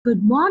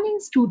Good morning,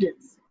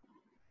 students.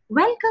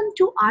 Welcome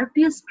to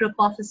RPS Group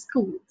of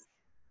Schools,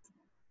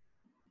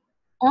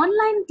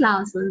 online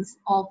classes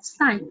of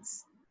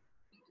science.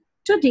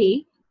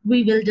 Today,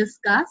 we will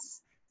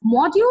discuss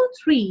Module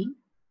 3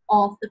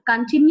 of the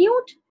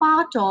continued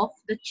part of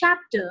the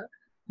chapter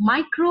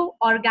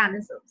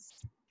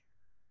Microorganisms.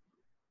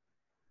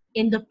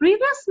 In the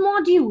previous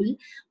module,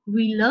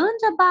 we learned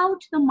about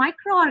the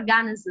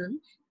microorganism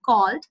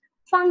called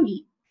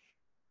fungi.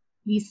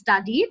 We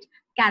studied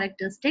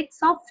characteristics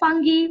of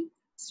fungi,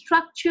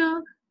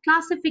 structure,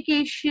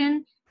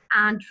 classification,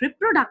 and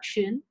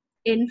reproduction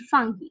in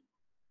fungi.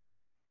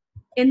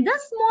 In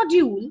this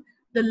module,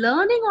 the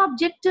learning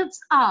objectives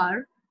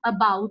are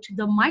about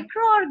the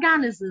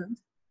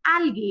microorganisms,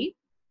 algae,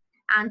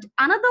 and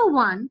another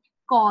one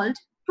called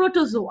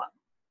protozoa.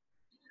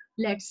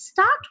 Let's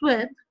start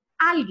with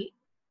algae.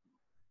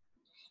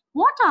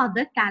 What are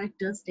the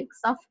characteristics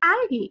of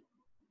algae?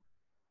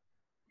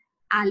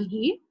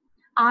 Algae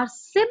are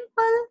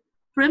simple,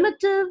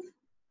 primitive,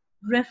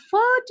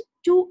 referred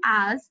to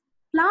as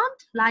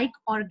plant-like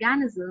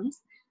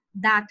organisms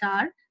that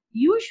are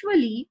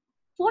usually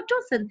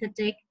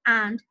photosynthetic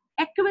and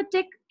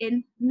aquatic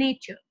in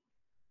nature.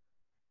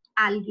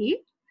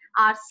 Algae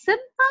are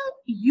simple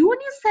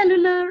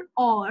unicellular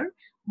or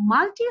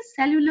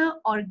multicellular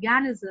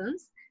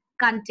organisms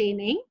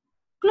containing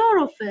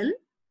chlorophyll,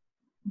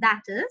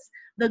 that is,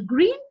 the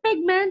green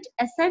pigment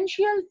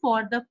essential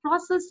for the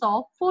process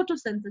of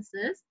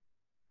photosynthesis.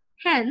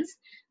 Hence,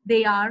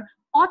 they are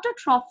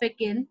autotrophic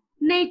in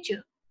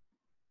nature.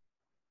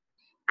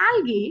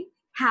 Algae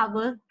have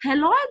a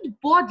thalloid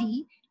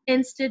body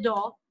instead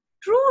of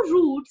true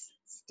roots,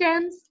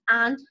 stems,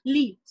 and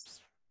leaves.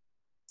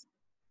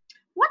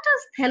 What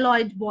is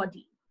thalloid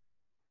body?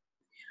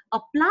 A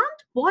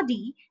plant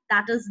body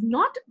that is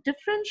not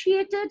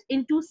differentiated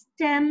into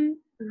stem,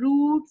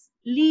 roots,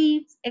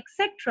 leaves,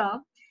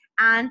 etc.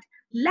 and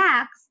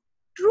lacks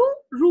true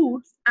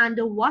roots and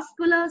a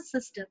vascular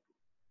system.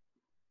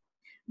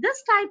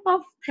 This type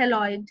of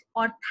thalloid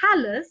or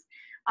thallus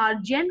are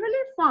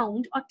generally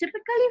found or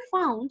typically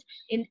found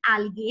in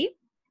algae,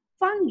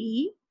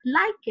 fungi,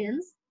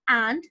 lichens,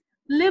 and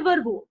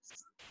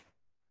liverworts.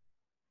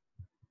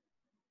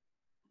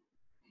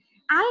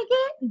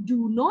 Algae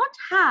do not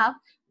have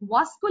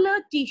vascular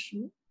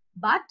tissue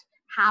but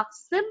have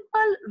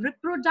simple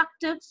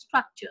reproductive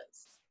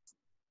structures.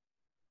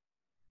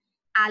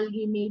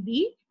 Algae may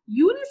be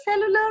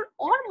unicellular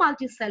or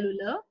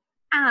multicellular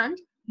and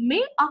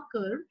may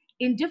occur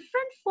in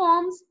different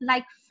forms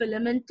like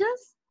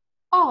filamentous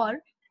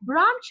or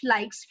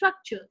branch-like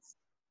structures.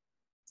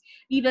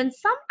 Even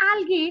some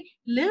algae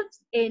live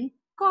in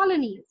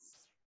colonies.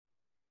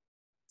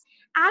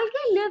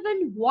 Algae live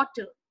in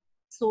water,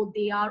 so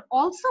they are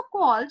also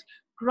called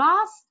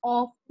grass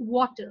of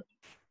water.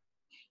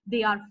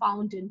 They are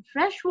found in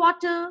fresh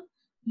water,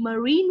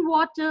 marine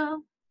water,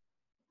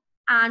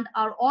 and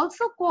are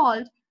also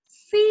called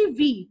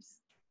seaweeds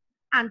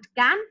and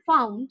can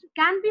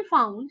be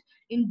found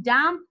in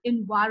damp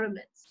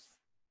environments.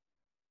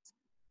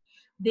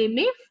 They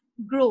may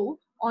grow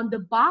on the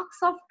barks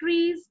of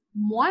trees,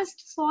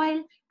 moist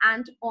soil,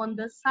 and on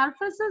the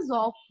surfaces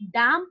of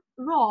damp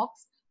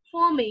rocks,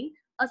 forming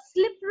a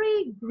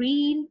slippery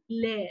green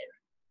layer.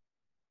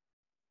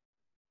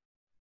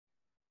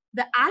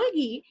 The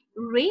algae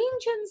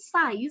range in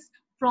size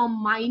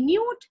from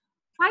minute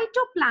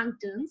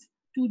phytoplanktons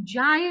to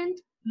giant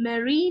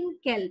marine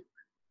kelp.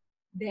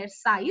 Their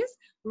size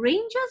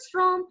ranges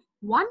from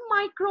 1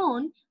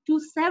 micron to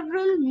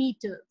several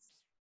meters.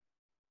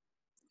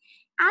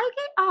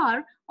 Algae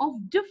are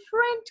of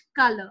different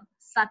color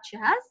such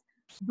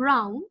as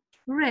brown,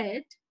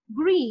 red,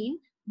 green,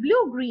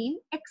 blue-green,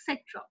 etc.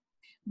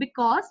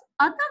 because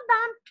other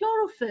than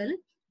chlorophyll,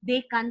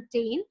 they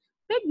contain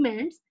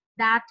pigments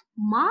that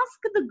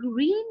mask the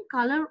green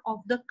color of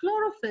the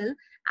chlorophyll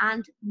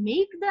and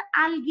make the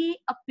algae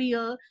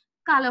appear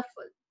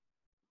colorful.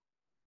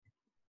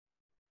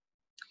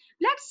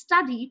 Let's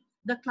study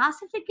the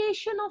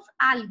classification of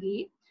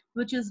algae,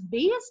 which is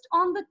based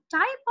on the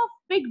type of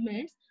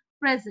pigments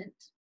present.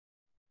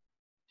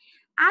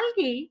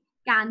 Algae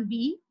can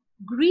be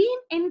green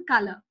in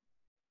color.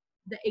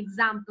 The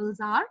examples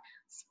are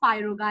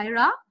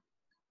Spirogyra,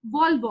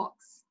 Volvox.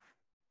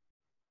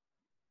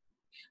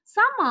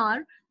 Some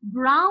are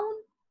brown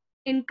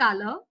in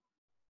color.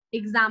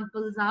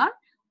 Examples are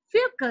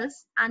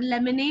Fucus and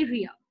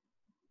Laminaria.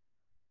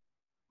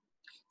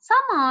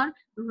 Some are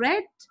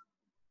red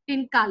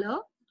in color,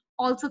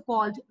 also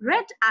called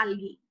red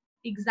algae.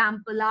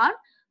 Examples are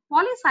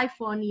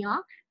Polysiphonia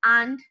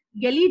and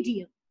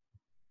Gelidium.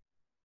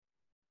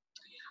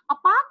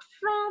 Apart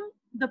from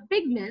the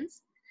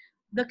pigments,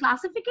 the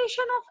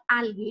classification of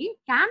algae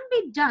can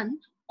be done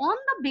on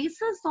the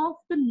basis of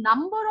the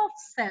number of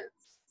cells.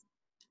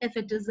 If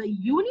it is a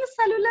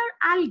unicellular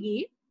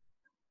algae,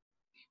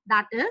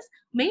 that is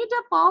made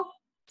up of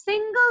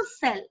single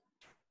cell.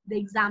 The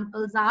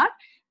examples are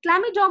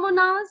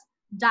Chlamydomonas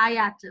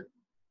diatom.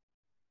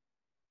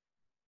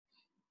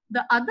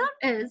 The other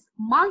is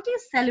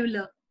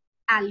multicellular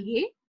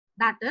algae,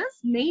 that is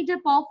made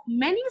up of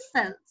many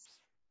cells.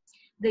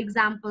 The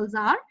examples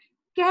are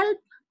kelp,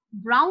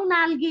 brown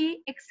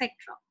algae, etc.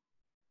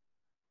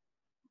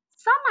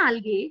 Some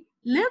algae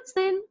lives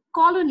in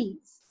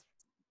colonies.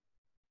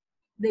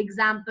 The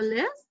example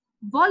is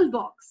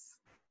volvox.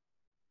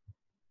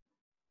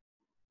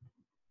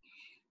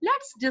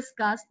 Let's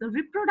discuss the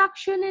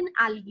reproduction in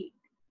algae.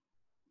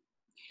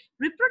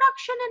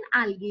 Reproduction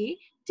in algae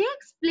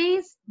takes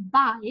place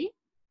by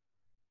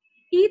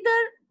either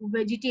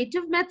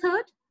vegetative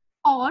method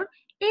or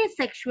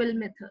asexual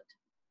method.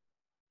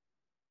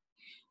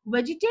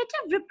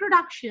 Vegetative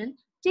reproduction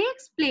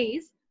takes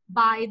place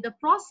by the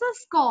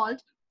process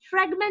called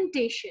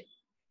fragmentation.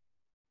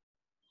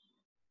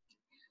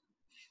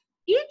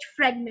 Each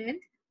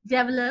fragment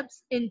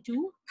develops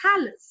into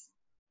thallus.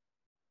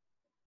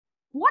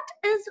 What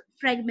is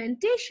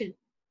fragmentation?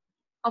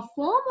 A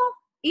form of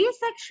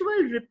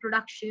asexual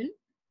reproduction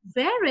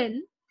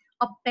wherein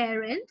a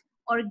parent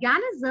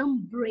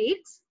organism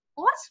breaks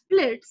or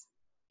splits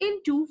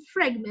into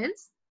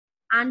fragments,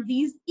 and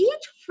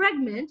each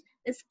fragment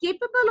is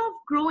capable of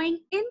growing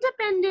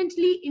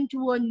independently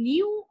into a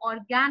new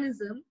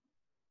organism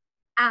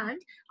and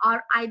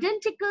are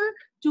identical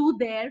to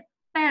their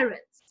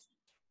parents.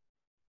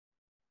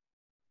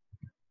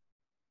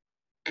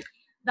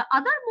 The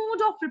other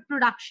mode of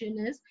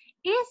reproduction is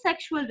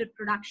asexual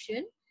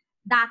reproduction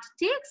that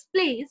takes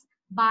place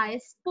by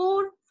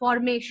spore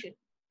formation.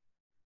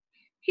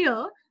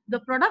 Here, the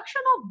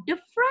production of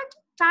different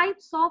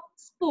types of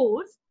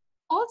spores,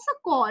 also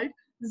called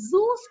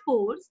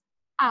zoospores,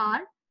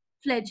 are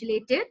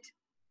flagellated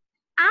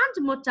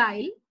and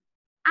motile,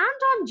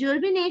 and on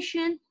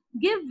germination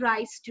give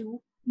rise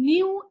to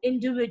new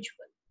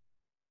individual.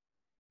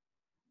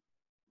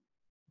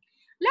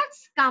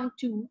 Let's come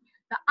to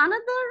the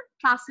another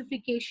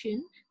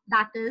classification,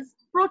 that is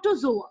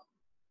protozoa.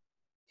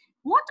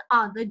 What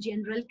are the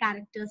general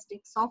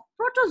characteristics of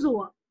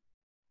protozoa?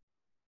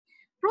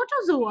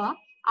 Protozoa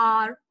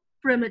are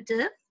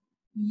primitive,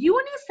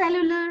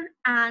 unicellular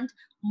and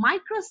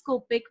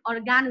microscopic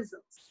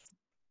organisms.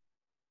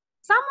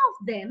 Some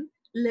of them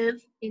live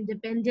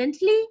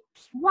independently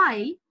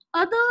while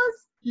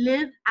others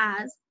live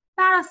as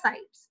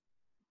parasites.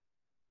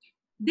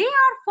 They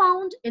are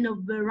found in a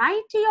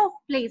variety of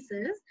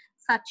places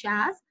such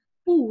as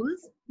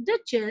pools,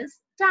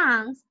 ditches,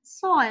 tanks,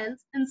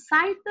 soils,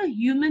 inside the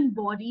human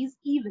bodies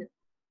even.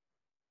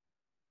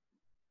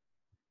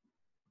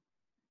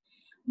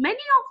 Many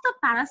of the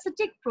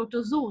parasitic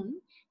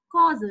protozoan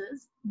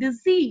causes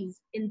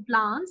disease in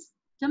plants,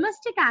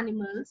 domestic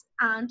animals,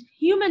 and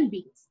human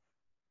beings.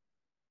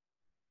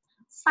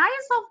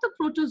 Size of the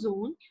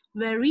protozoan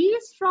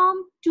varies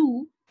from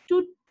 2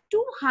 to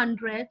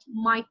 200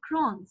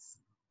 microns.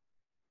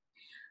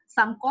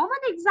 Some common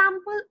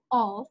examples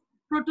of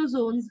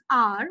protozoans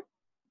are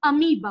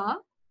amoeba,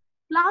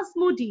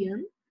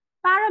 plasmodium,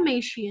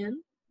 paramecium,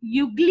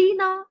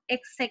 euglena,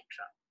 etc.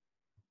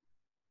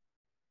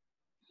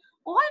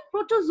 All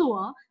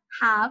protozoa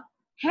have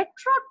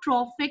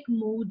heterotrophic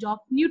mode of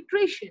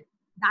nutrition,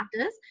 that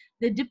is,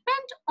 they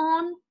depend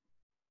on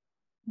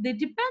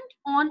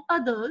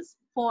others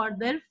for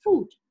their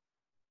food,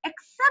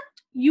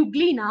 except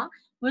euglena,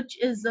 which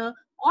is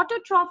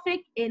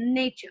autotrophic in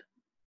nature.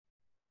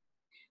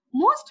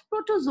 Most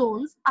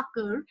protozoans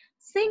occur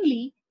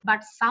singly,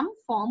 but some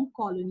form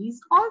colonies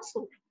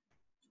also.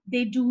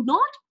 They do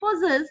not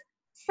possess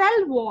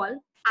cell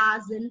wall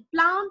as in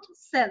plant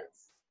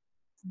cells,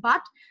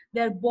 but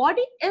their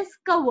body is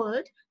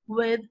covered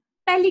with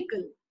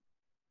pellicle.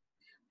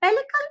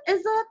 Pellicle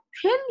is a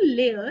thin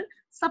layer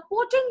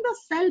supporting the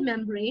cell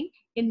membrane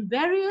in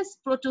various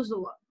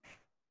protozoa.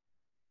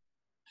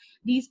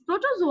 These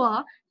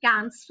protozoa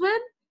can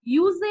swim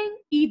using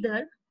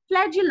either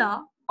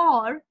flagella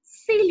or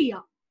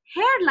cilia,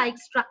 hair-like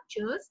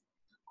structures,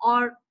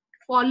 or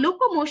for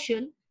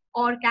locomotion,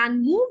 or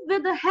can move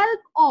with the help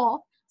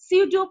of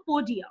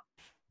pseudopodia.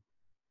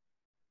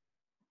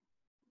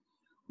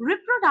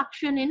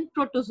 Reproduction in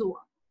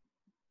protozoa.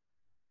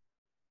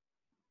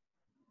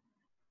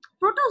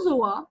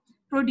 Protozoa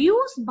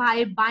produce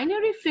by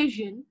binary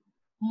fission,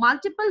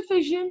 multiple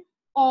fission,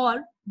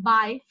 or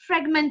by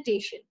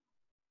fragmentation.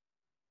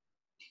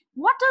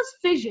 What is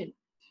fission?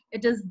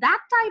 It is that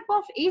type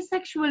of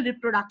asexual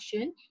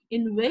reproduction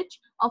in which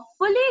a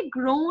fully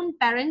grown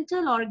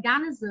parental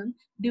organism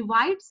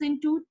divides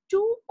into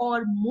two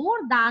or more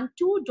than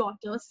two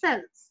daughter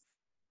cells.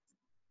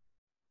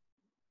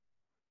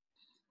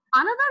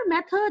 Another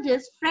method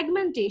is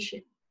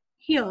fragmentation.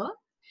 Here,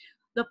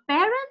 the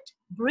parent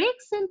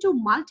breaks into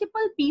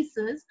multiple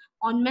pieces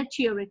on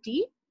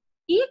maturity,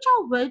 each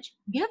of which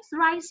gives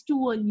rise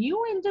to a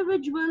new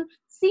individual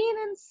seen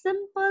in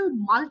simple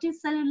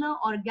multicellular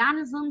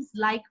organisms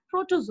like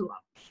protozoa.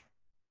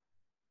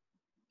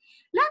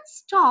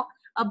 Let's talk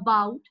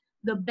about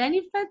the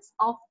benefits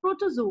of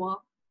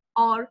protozoa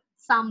or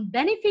some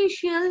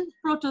beneficial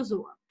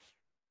protozoa.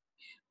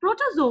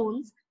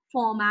 Protozoans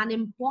form an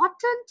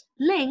important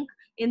link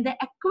in the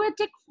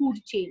aquatic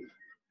food chain.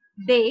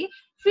 They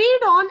feed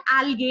on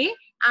algae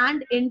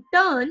and in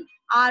turn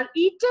are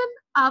eaten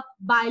up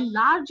by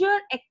larger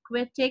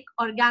aquatic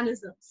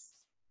organisms.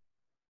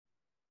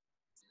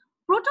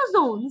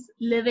 Protozoans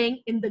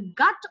living in the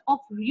gut of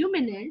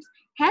ruminants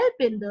help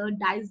in the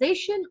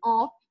digestion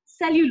of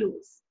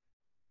cellulose.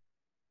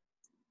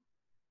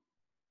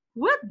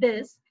 With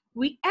this,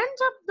 we end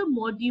up the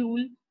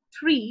module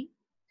 3.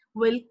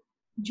 We'll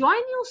join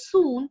you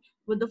soon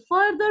with the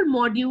further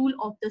module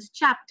of this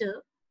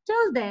chapter.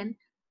 Till then,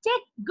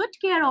 take good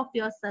care of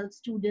yourself,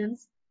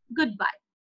 students. Goodbye.